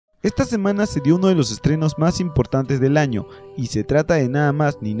Esta semana se dio uno de los estrenos más importantes del año, y se trata de nada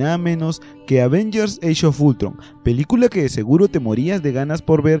más ni nada menos que Avengers Age of Ultron, película que de seguro te morías de ganas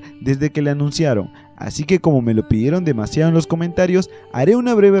por ver desde que la anunciaron, así que como me lo pidieron demasiado en los comentarios, haré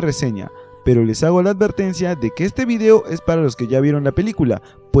una breve reseña. Pero les hago la advertencia de que este video es para los que ya vieron la película,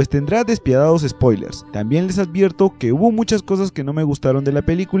 pues tendrá despiadados spoilers. También les advierto que hubo muchas cosas que no me gustaron de la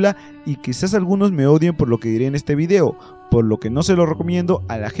película y quizás algunos me odien por lo que diré en este video, por lo que no se lo recomiendo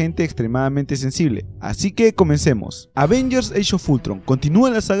a la gente extremadamente sensible. Así que comencemos. Avengers Age of Ultron continúa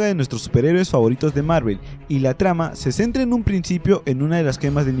la saga de nuestros superhéroes favoritos de Marvel, y la trama se centra en un principio en una de las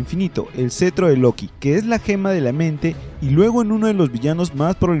gemas del infinito, el cetro de Loki, que es la gema de la mente, y luego en uno de los villanos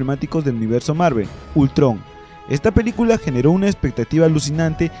más problemáticos del universo Marvel, Ultrón. Esta película generó una expectativa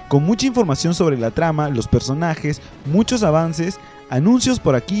alucinante, con mucha información sobre la trama, los personajes, muchos avances, anuncios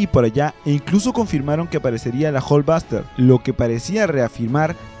por aquí y por allá, e incluso confirmaron que aparecería la Hulkbuster, lo que parecía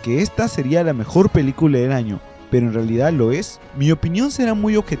reafirmar que esta sería la mejor película del año, pero en realidad lo es. Mi opinión será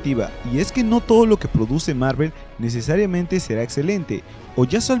muy objetiva, y es que no todo lo que produce Marvel necesariamente será excelente. O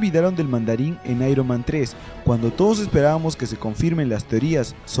ya se olvidaron del mandarín en Iron Man 3, cuando todos esperábamos que se confirmen las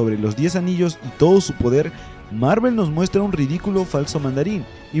teorías sobre los 10 anillos y todo su poder. Marvel nos muestra un ridículo falso mandarín,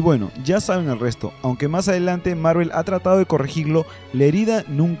 y bueno, ya saben el resto. Aunque más adelante Marvel ha tratado de corregirlo, la herida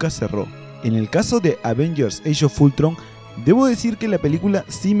nunca cerró. En el caso de Avengers Age of Ultron, debo decir que la película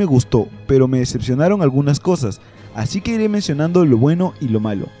sí me gustó, pero me decepcionaron algunas cosas, así que iré mencionando lo bueno y lo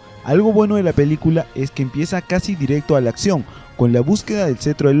malo. Algo bueno de la película es que empieza casi directo a la acción, con la búsqueda del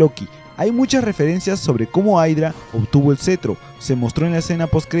cetro de Loki. Hay muchas referencias sobre cómo Hydra obtuvo el cetro, se mostró en la escena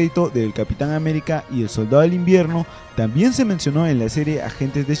postcrédito del Capitán América y el Soldado del Invierno, también se mencionó en la serie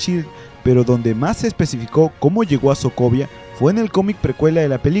Agentes de S.H.I.E.L.D., pero donde más se especificó cómo llegó a Sokovia fue en el cómic precuela de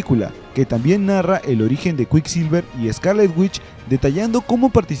la película, que también narra el origen de Quicksilver y Scarlet Witch, detallando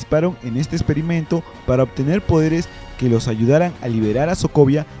cómo participaron en este experimento para obtener poderes que los ayudaran a liberar a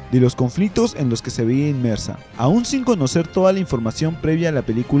Sokovia de los conflictos en los que se veía inmersa. Aún sin conocer toda la información previa a la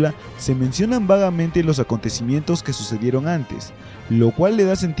película, se mencionan vagamente los acontecimientos que sucedieron antes, lo cual le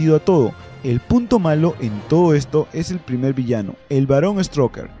da sentido a todo. El punto malo en todo esto es el primer villano, el Barón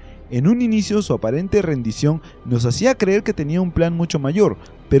Strucker. En un inicio su aparente rendición nos hacía creer que tenía un plan mucho mayor,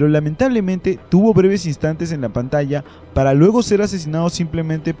 pero lamentablemente tuvo breves instantes en la pantalla para luego ser asesinado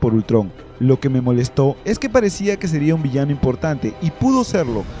simplemente por Ultrón. Lo que me molestó es que parecía que sería un villano importante, y pudo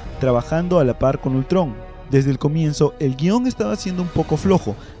serlo, trabajando a la par con Ultrón. Desde el comienzo el guión estaba siendo un poco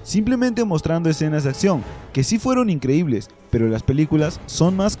flojo, simplemente mostrando escenas de acción, que sí fueron increíbles, pero las películas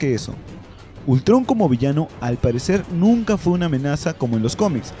son más que eso. Ultron como villano al parecer nunca fue una amenaza como en los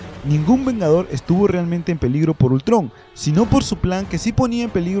cómics. Ningún Vengador estuvo realmente en peligro por Ultron, sino por su plan, que sí ponía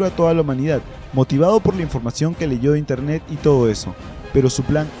en peligro a toda la humanidad, motivado por la información que leyó de internet y todo eso. Pero su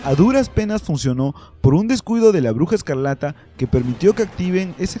plan a duras penas funcionó por un descuido de la Bruja Escarlata, que permitió que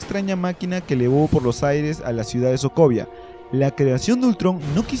activen esa extraña máquina que elevó por los aires a la ciudad de Sokovia. La creación de Ultron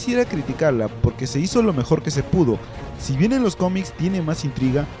no quisiera criticarla, porque se hizo lo mejor que se pudo. Si bien en los cómics tiene más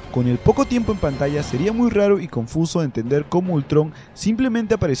intriga, con el poco tiempo en pantalla sería muy raro y confuso entender cómo Ultron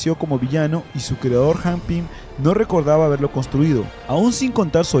simplemente apareció como villano y su creador Hank Pym no recordaba haberlo construido. Aún sin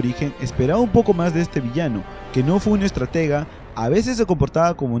contar su origen, esperaba un poco más de este villano, que no fue un estratega, a veces se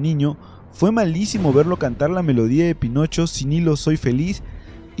comportaba como niño, fue malísimo verlo cantar la melodía de Pinocho Sin hilo soy feliz,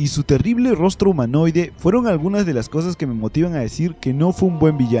 y su terrible rostro humanoide fueron algunas de las cosas que me motivan a decir que no fue un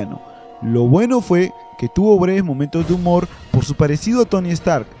buen villano. Lo bueno fue que tuvo breves momentos de humor por su parecido a Tony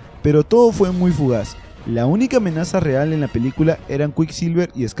Stark, pero todo fue muy fugaz. La única amenaza real en la película eran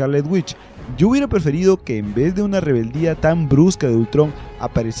Quicksilver y Scarlet Witch. Yo hubiera preferido que en vez de una rebeldía tan brusca de Ultron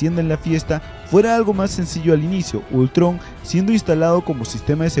apareciendo en la fiesta, fuera algo más sencillo al inicio, Ultron siendo instalado como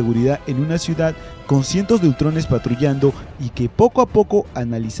sistema de seguridad en una ciudad con cientos de Ultrones patrullando, y que poco a poco,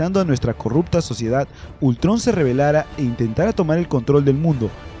 analizando a nuestra corrupta sociedad, Ultron se rebelara e intentara tomar el control del mundo.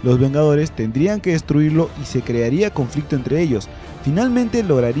 Los Vengadores tendrían que destruirlo y se crearía conflicto entre ellos. Finalmente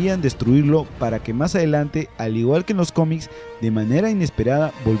lograrían destruirlo para que más adelante, al igual que en los cómics, de manera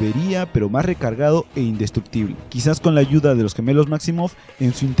inesperada volvería, pero más recargado e indestructible, quizás con la ayuda de los gemelos Maximoff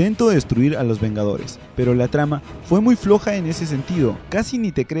en su intento de destruir a los Vengadores. Pero la trama fue muy floja en ese sentido, casi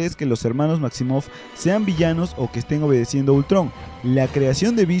ni te crees que los hermanos Maximoff sean villanos o que estén obedeciendo a Ultron. La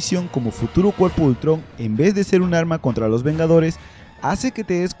creación de Vision como futuro cuerpo de Ultron, en vez de ser un arma contra los Vengadores, hace que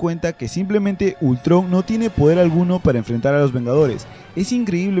te des cuenta que simplemente Ultron no tiene poder alguno para enfrentar a los Vengadores. Es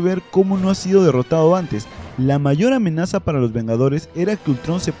increíble ver cómo no ha sido derrotado antes. La mayor amenaza para los Vengadores era que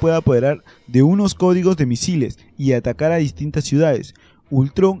Ultron se pueda apoderar de unos códigos de misiles y atacar a distintas ciudades.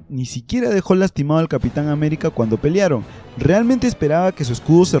 Ultrón ni siquiera dejó lastimado al Capitán América cuando pelearon. Realmente esperaba que su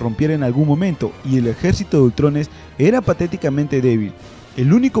escudo se rompiera en algún momento, y el ejército de Ultrones era patéticamente débil.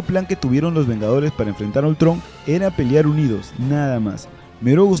 El único plan que tuvieron los Vengadores para enfrentar a Ultrón era pelear unidos, nada más.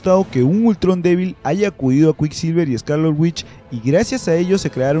 Me hubiera gustado que un Ultrón débil haya acudido a Quicksilver y Scarlet Witch, y gracias a ellos se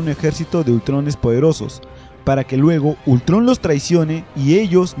creara un ejército de Ultrones poderosos, para que luego Ultrón los traicione y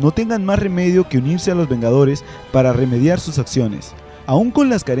ellos no tengan más remedio que unirse a los Vengadores para remediar sus acciones. Aún con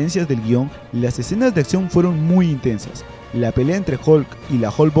las carencias del guión, las escenas de acción fueron muy intensas. La pelea entre Hulk y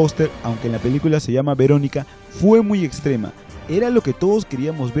la Hulkbuster, aunque en la película se llama Verónica, fue muy extrema. Era lo que todos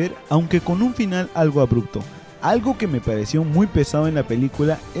queríamos ver, aunque con un final algo abrupto. Algo que me pareció muy pesado en la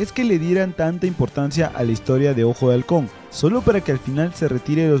película es que le dieran tanta importancia a la historia de Ojo de Halcón, solo para que al final se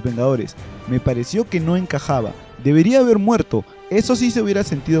retire de los Vengadores. Me pareció que no encajaba, debería haber muerto, eso sí se hubiera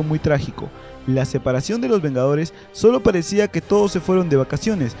sentido muy trágico. La separación de los Vengadores solo parecía que todos se fueron de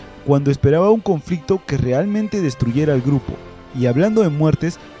vacaciones, cuando esperaba un conflicto que realmente destruyera al grupo. Y hablando de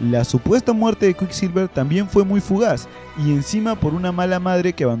muertes, la supuesta muerte de Quicksilver también fue muy fugaz, y encima por una mala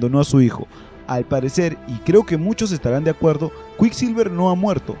madre que abandonó a su hijo. Al parecer, y creo que muchos estarán de acuerdo, Quicksilver no ha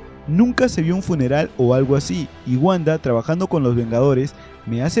muerto, nunca se vio un funeral o algo así, y Wanda, trabajando con los Vengadores,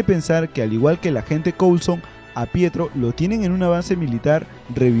 me hace pensar que al igual que el agente Coulson, a Pietro lo tienen en una base militar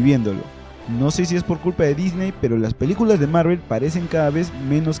reviviéndolo. No sé si es por culpa de Disney, pero las películas de Marvel parecen cada vez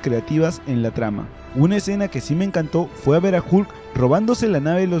menos creativas en la trama. Una escena que sí me encantó fue a ver a Hulk robándose la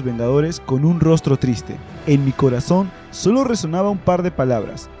nave de los Vengadores con un rostro triste. En mi corazón solo resonaba un par de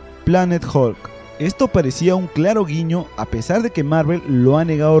palabras: Planet Hulk. Esto parecía un claro guiño, a pesar de que Marvel lo ha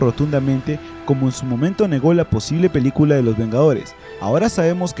negado rotundamente, como en su momento negó la posible película de los Vengadores. Ahora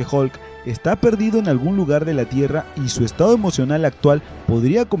sabemos que Hulk está perdido en algún lugar de la Tierra y su estado emocional actual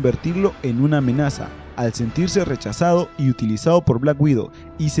podría convertirlo en una amenaza, al sentirse rechazado y utilizado por Black Widow,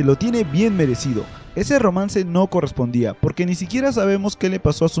 y se lo tiene bien merecido. Ese romance no correspondía, porque ni siquiera sabemos qué le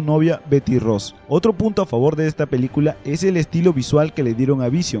pasó a su novia Betty Ross. Otro punto a favor de esta película es el estilo visual que le dieron a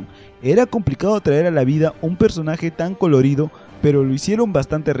Vision. Era complicado traer a la vida un personaje tan colorido, pero lo hicieron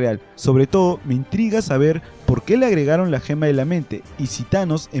bastante real. Sobre todo, me intriga saber por qué le agregaron la gema de la mente, y si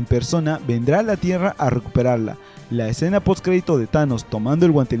Thanos en persona vendrá a la Tierra a recuperarla. La escena postcrédito de Thanos tomando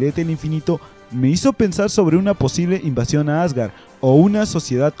el guantelete del infinito me hizo pensar sobre una posible invasión a Asgard, o una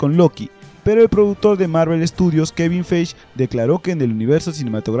sociedad con Loki. Pero el productor de Marvel Studios, Kevin Feige, declaró que en el universo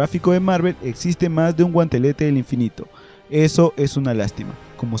cinematográfico de Marvel existe más de un guantelete del infinito. Eso es una lástima.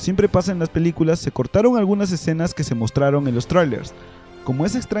 Como siempre pasa en las películas, se cortaron algunas escenas que se mostraron en los trailers, como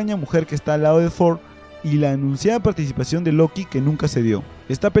esa extraña mujer que está al lado de Thor y la anunciada participación de Loki que nunca se dio.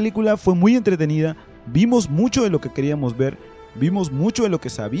 Esta película fue muy entretenida, vimos mucho de lo que queríamos ver, vimos mucho de lo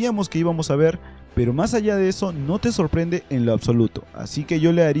que sabíamos que íbamos a ver, pero más allá de eso no te sorprende en lo absoluto, así que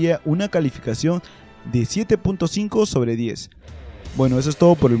yo le daría una calificación de 7.5 sobre 10. Bueno, eso es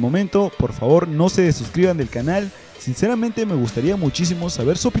todo por el momento. Por favor, no se desuscriban del canal. Sinceramente me gustaría muchísimo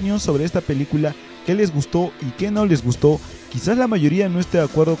saber su opinión sobre esta película, qué les gustó y qué no les gustó. Quizás la mayoría no esté de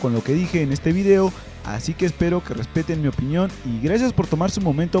acuerdo con lo que dije en este video, así que espero que respeten mi opinión y gracias por tomarse un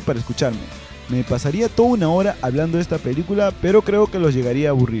momento para escucharme. Me pasaría toda una hora hablando de esta película, pero creo que los llegaría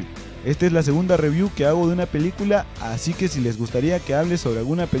a aburrir. Esta es la segunda review que hago de una película, así que si les gustaría que hable sobre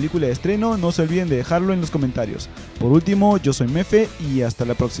alguna película de estreno, no se olviden de dejarlo en los comentarios. Por último, yo soy Mefe y hasta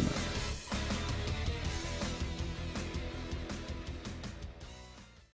la próxima.